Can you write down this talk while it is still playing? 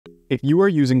If you are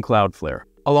using Cloudflare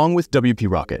along with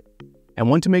WP Rocket and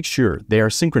want to make sure they are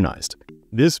synchronized,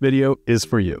 this video is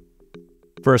for you.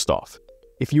 First off,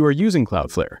 if you are using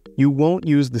Cloudflare, you won't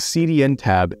use the CDN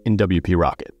tab in WP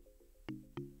Rocket.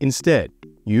 Instead,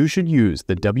 you should use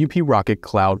the WP Rocket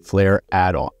Cloudflare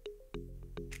add-on.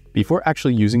 Before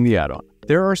actually using the add-on,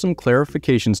 there are some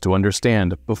clarifications to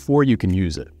understand before you can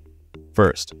use it.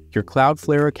 First, your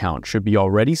Cloudflare account should be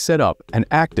already set up and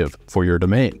active for your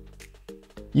domain.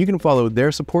 You can follow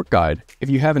their support guide if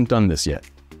you haven't done this yet.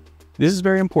 This is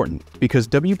very important because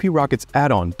WP Rocket's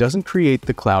add-on doesn't create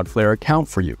the Cloudflare account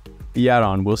for you. The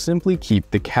add-on will simply keep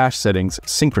the cache settings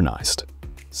synchronized.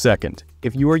 Second,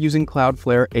 if you are using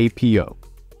Cloudflare APO,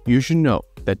 you should know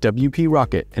that WP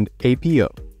Rocket and APO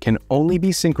can only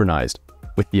be synchronized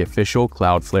with the official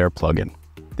Cloudflare plugin.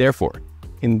 Therefore,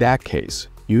 in that case,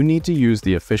 you need to use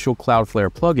the official Cloudflare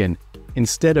plugin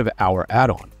instead of our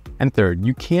add-on. And third,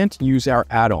 you can't use our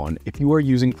add-on if you are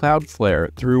using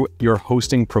Cloudflare through your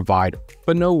hosting provider.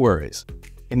 But no worries.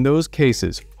 In those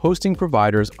cases, hosting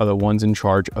providers are the ones in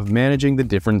charge of managing the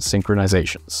different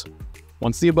synchronizations.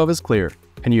 Once the above is clear,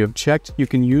 and you have checked you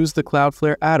can use the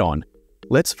Cloudflare add-on,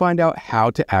 let's find out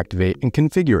how to activate and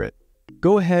configure it.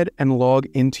 Go ahead and log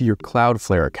into your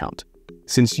Cloudflare account,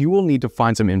 since you will need to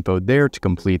find some info there to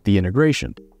complete the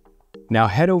integration. Now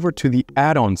head over to the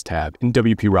Add-ons tab in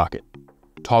WP Rocket.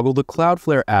 Toggle the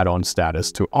Cloudflare add-on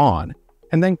status to on,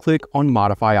 and then click on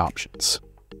Modify Options.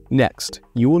 Next,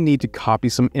 you will need to copy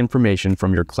some information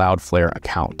from your Cloudflare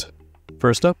account.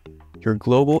 First up, your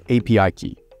global API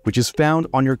key, which is found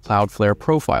on your Cloudflare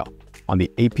profile on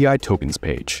the API Tokens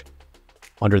page.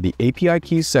 Under the API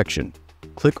Keys section,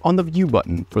 click on the View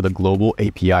button for the global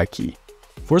API key.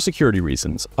 For security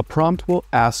reasons, a prompt will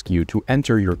ask you to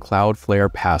enter your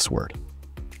Cloudflare password.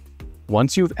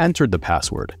 Once you've entered the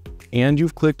password, and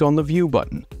you've clicked on the View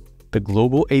button, the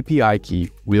global API key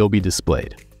will be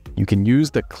displayed. You can use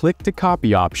the Click to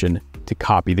Copy option to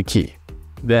copy the key.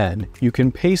 Then, you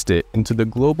can paste it into the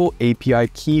global API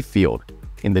key field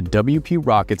in the WP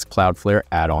Rocket's Cloudflare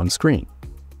add-on screen.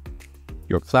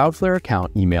 Your Cloudflare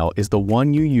account email is the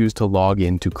one you use to log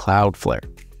into Cloudflare,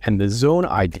 and the zone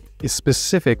ID is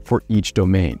specific for each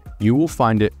domain. You will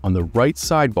find it on the right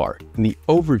sidebar in the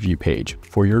Overview page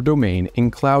for your domain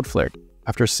in Cloudflare.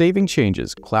 After saving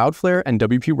changes, Cloudflare and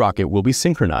WP Rocket will be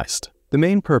synchronized. The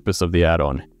main purpose of the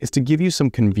add-on is to give you some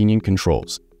convenient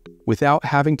controls without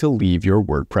having to leave your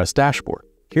WordPress dashboard.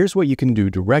 Here's what you can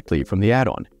do directly from the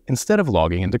add-on instead of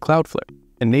logging into Cloudflare.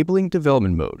 Enabling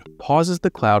development mode pauses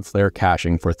the Cloudflare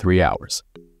caching for 3 hours.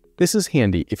 This is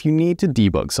handy if you need to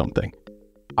debug something.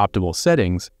 Optimal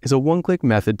settings is a one-click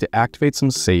method to activate some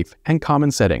safe and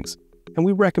common settings, and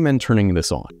we recommend turning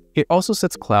this on. It also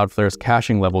sets Cloudflare's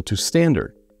caching level to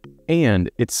standard,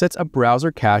 and it sets a browser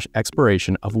cache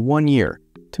expiration of 1 year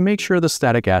to make sure the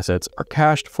static assets are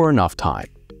cached for enough time.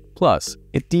 Plus,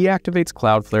 it deactivates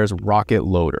Cloudflare's Rocket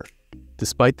Loader.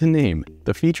 Despite the name,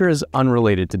 the feature is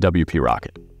unrelated to WP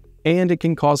Rocket, and it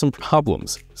can cause some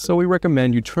problems, so we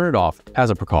recommend you turn it off as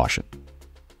a precaution.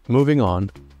 Moving on,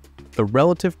 the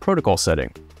relative protocol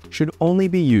setting should only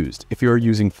be used if you are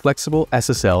using flexible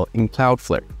SSL in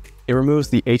Cloudflare. It removes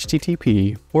the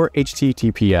HTTP or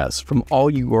HTTPS from all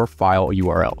your file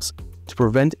URLs to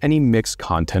prevent any mixed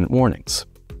content warnings.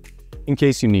 In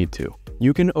case you need to,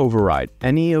 you can override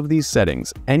any of these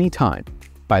settings anytime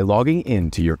by logging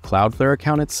into your Cloudflare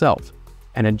account itself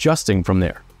and adjusting from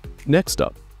there. Next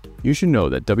up, you should know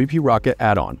that WP Rocket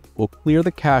add-on will clear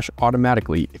the cache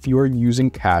automatically if you are using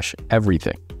Cache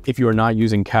Everything. If you are not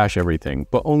using Cache Everything,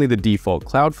 but only the default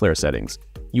Cloudflare settings,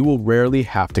 you will rarely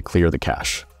have to clear the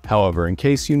cache. However, in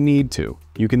case you need to,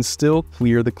 you can still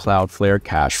clear the Cloudflare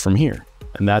cache from here.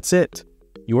 And that's it.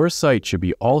 Your site should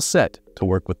be all set to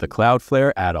work with the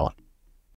Cloudflare add-on.